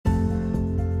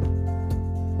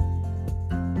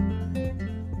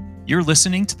You're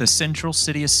listening to the Central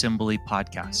City Assembly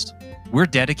podcast. We're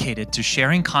dedicated to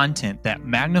sharing content that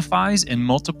magnifies and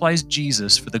multiplies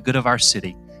Jesus for the good of our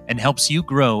city and helps you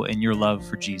grow in your love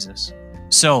for Jesus.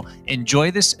 So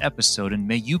enjoy this episode and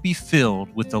may you be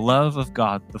filled with the love of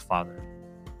God the Father.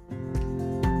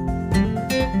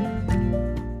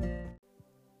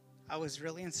 I was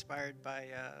really inspired by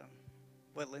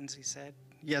what Lindsay said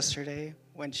yesterday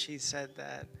when she said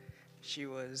that she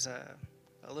was a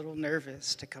little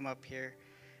nervous to come up here.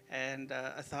 And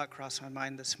a thought crossed my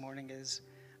mind this morning is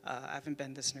I haven't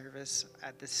been this nervous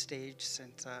at this stage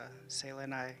since Selah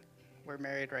and I were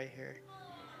married right here.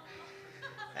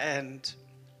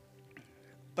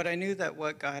 But I knew that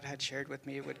what God had shared with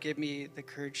me would give me the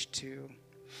courage to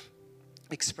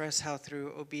express how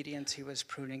through obedience he was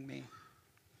pruning me.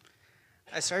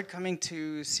 I started coming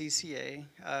to CCA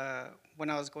when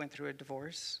I was going through a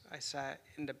divorce. I sat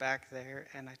in the back there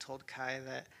and I told Kai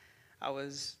that I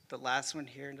was the last one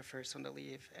here and the first one to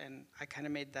leave, and I kind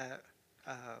of made that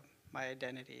my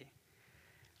identity.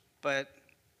 But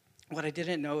what I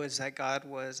didn't know is that God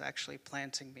was actually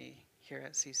planting me here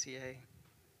at CCA,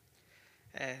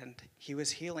 and he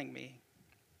was healing me.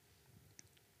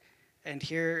 And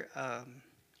here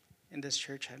in this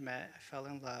church I met, I fell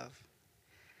in love,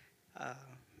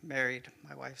 married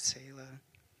my wife Selah,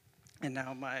 and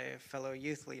now my fellow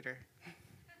youth leader.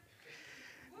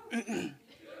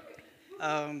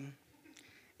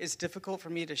 It's difficult for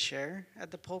me to share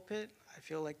at the pulpit. I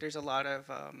feel like there's a lot of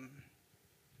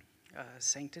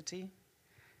sanctity,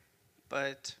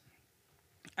 but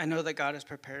I know that God has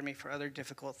prepared me for other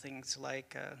difficult things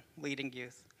like leading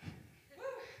youth.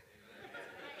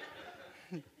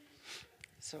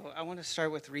 So I want to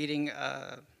start with reading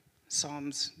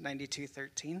Psalms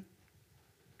 92:13.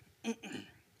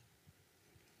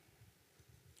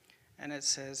 And it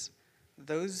says,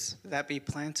 "Those that be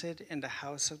planted in the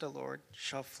house of the Lord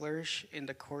shall flourish in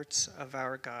the courts of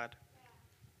our God."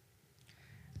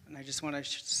 And I just want to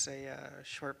say a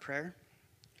short prayer.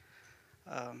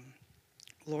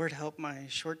 Lord, help my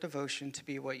short devotion to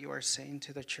be what you are saying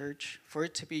to the church, for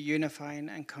it to be unifying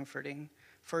and comforting,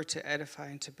 for it to edify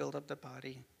and to build up the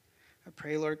body. I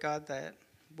pray, Lord God, that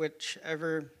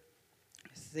whichever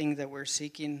thing that we're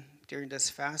seeking during this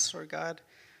fast, Lord God,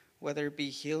 whether it be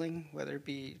healing, whether it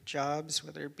be jobs,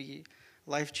 whether it be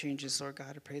life changes, Lord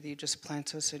God, I pray that you just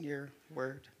plant us in your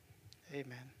word.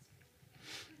 Amen.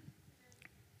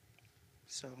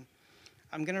 So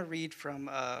I'm going to read from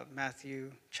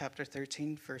Matthew chapter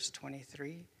 13, verse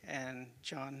 23, and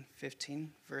John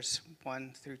 15, verse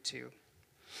 1 through 2.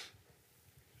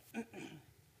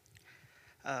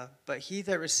 But he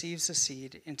that receives the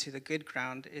seed into the good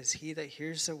ground is he that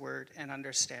hears the word and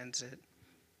understands it,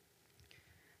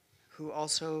 who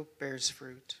also bears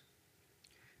fruit.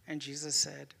 And Jesus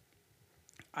said,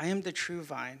 I am the true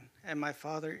vine, and my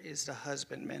Father is the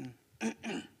husbandman.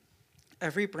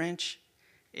 Every branch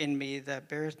in me that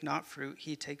beareth not fruit,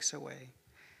 he takes away.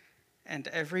 And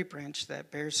every branch that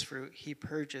bears fruit, he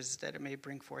purges, that it may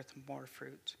bring forth more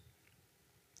fruit.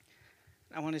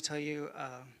 I want to tell you,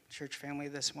 church family,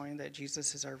 this morning that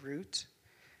Jesus is our root,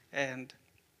 and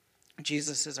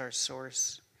Jesus is our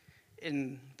source.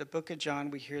 In the book of John,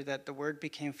 we hear that the word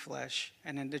became flesh,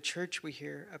 and in the church we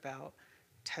hear about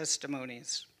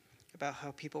testimonies, about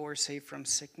how people were saved from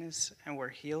sickness and were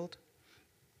healed.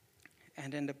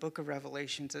 And in the book of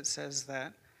Revelations, it says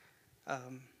that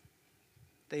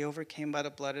they overcame by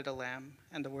the blood of the Lamb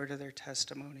and the word of their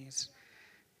testimonies.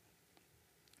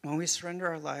 When we surrender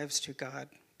our lives to God,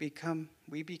 we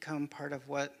become part of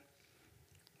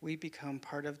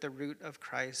the root of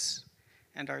Christ,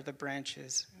 and are the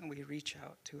branches, and we reach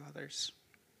out to others.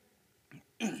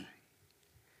 And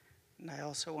I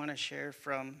also want to share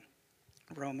from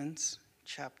Romans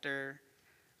chapter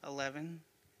 11,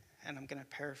 and I'm going to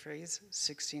paraphrase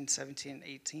 16, 17,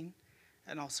 18,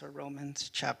 and also Romans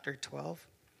chapter 12,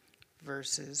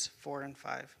 verses 4 and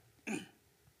 5.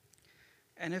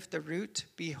 And if the root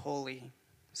be holy,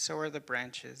 so are the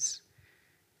branches,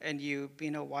 and you,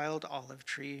 being a wild olive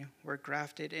tree, were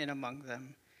grafted in among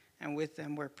them, and with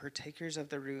them were partakers of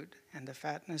the root and the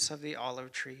fatness of the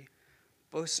olive tree.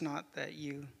 Boast not that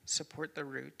you support the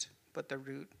root, but the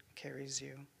root carries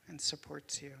you and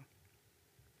supports you.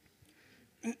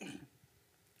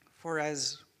 For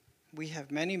as we have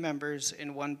many members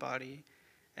in one body,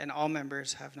 and all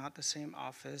members have not the same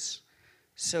office,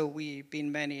 so we, being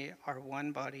many, are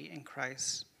one body in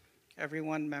Christ,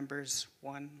 everyone members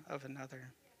one of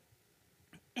another.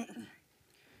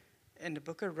 In the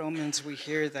book of Romans, we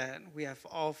hear that we have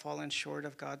all fallen short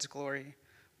of God's glory,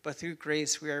 but through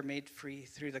grace we are made free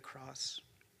through the cross.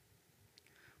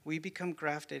 we become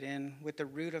grafted in with the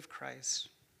root of Christ.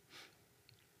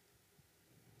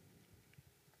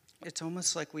 It's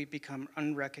almost like we become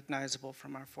unrecognizable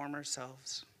from our former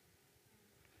selves.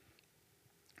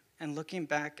 And looking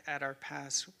back at our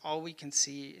past, all we can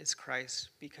see is Christ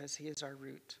because he is our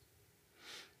root.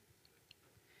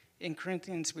 In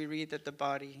Corinthians, we read that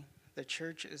the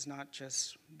church is not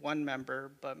just one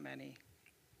member, but many.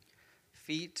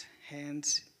 Feet,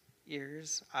 hands,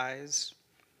 ears, eyes.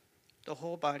 The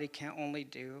whole body can't only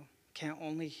do, can't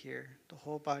only hear. The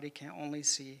whole body can't only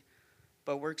see,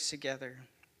 but works together.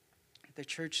 The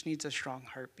church needs a strong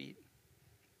heartbeat.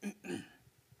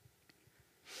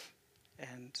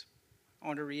 And I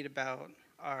want to read about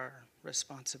our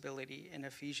responsibility in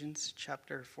Ephesians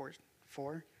chapter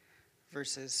 4,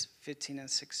 verses 15 and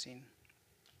 16.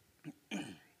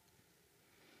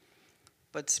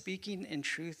 But speaking in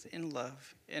truth in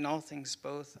love, in all things,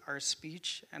 both our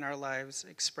speech and our lives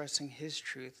expressing his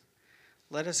truth,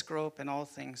 let us grow up in all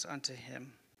things unto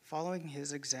him, following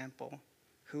his example,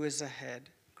 who is the head,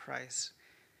 Christ.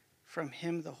 From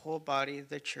him the whole body,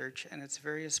 the church, and its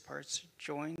various parts,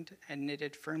 joined and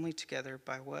knitted firmly together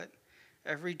by what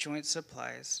every joint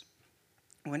supplies,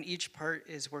 when each part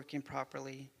is working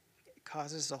properly, it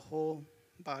causes the whole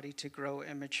body to grow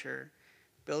and mature,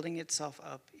 building itself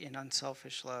up in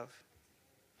unselfish love.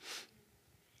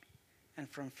 And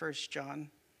from 1 John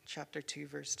chapter 2,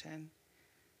 verse 10,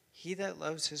 he that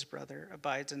loves his brother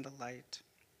abides in the light,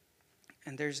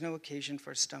 and there's no occasion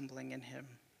for stumbling in him.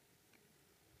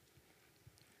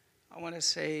 I want to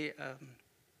say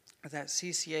that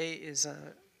CCA is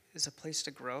a place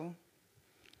to grow,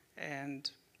 and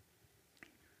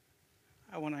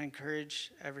I want to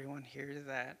encourage everyone here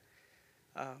that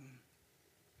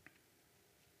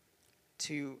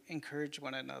to encourage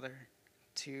one another,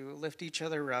 to lift each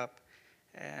other up,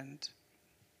 and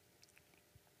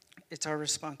it's our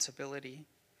responsibility.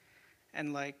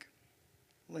 And like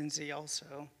Lindsay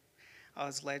also, I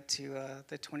was led to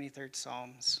the 23rd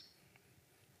Psalms.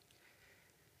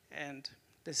 And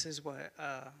this is what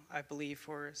I believe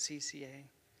for CCA.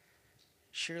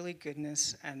 Surely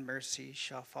goodness and mercy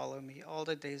shall follow me all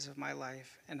the days of my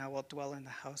life, and I will dwell in the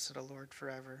house of the Lord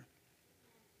forever.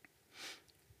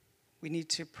 We need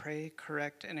to pray,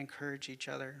 correct, and encourage each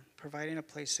other, providing a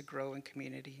place to grow in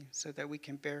community so that we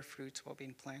can bear fruits while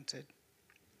being planted.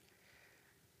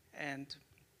 And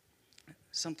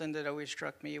something that always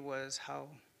struck me was how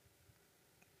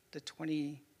the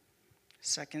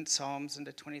 22nd Psalms and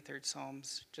the 23rd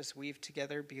Psalms just weave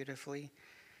together beautifully.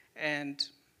 And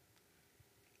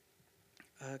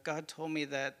God told me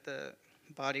that the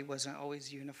body wasn't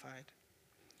always unified.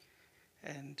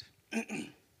 And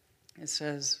it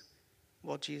says,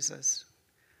 well, Jesus,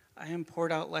 I am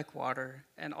poured out like water,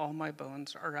 and all my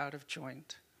bones are out of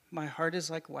joint. My heart is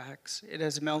like wax. It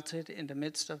has melted in the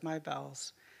midst of my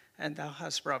bowels, and thou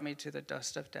hast brought me to the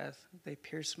dust of death. They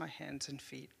pierced my hands and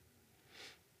feet.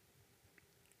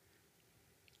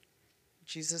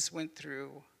 Jesus went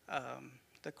through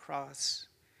the cross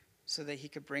so that he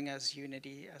could bring us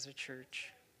unity as a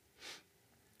church.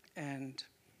 And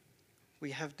we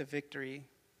have the victory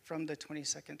from the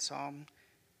 22nd Psalm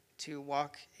to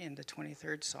walk in the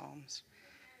 23rd Psalms.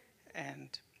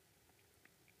 And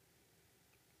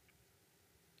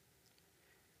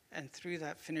through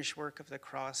that finished work of the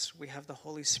cross, we have the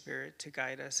Holy Spirit to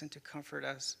guide us and to comfort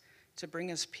us, to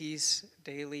bring us peace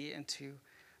daily and to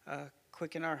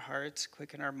quicken our hearts,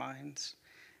 quicken our minds,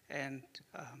 and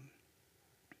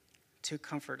to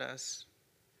comfort us.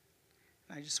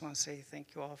 And I just want to say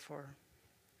thank you all for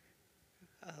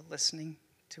listening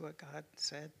to what God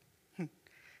said.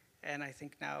 And I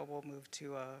think now we'll move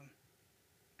to a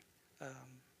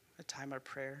time of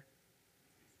prayer.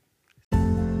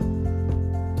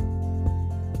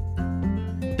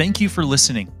 Thank you for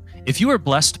listening. If you are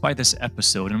blessed by this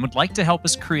episode and would like to help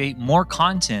us create more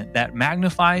content that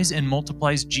magnifies and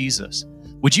multiplies Jesus,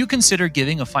 would you consider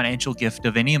giving a financial gift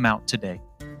of any amount today?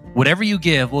 Whatever you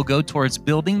give will go towards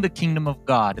building the kingdom of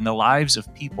God in the lives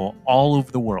of people all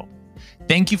over the world.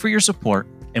 Thank you for your support,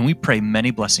 and we pray many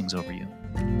blessings over you.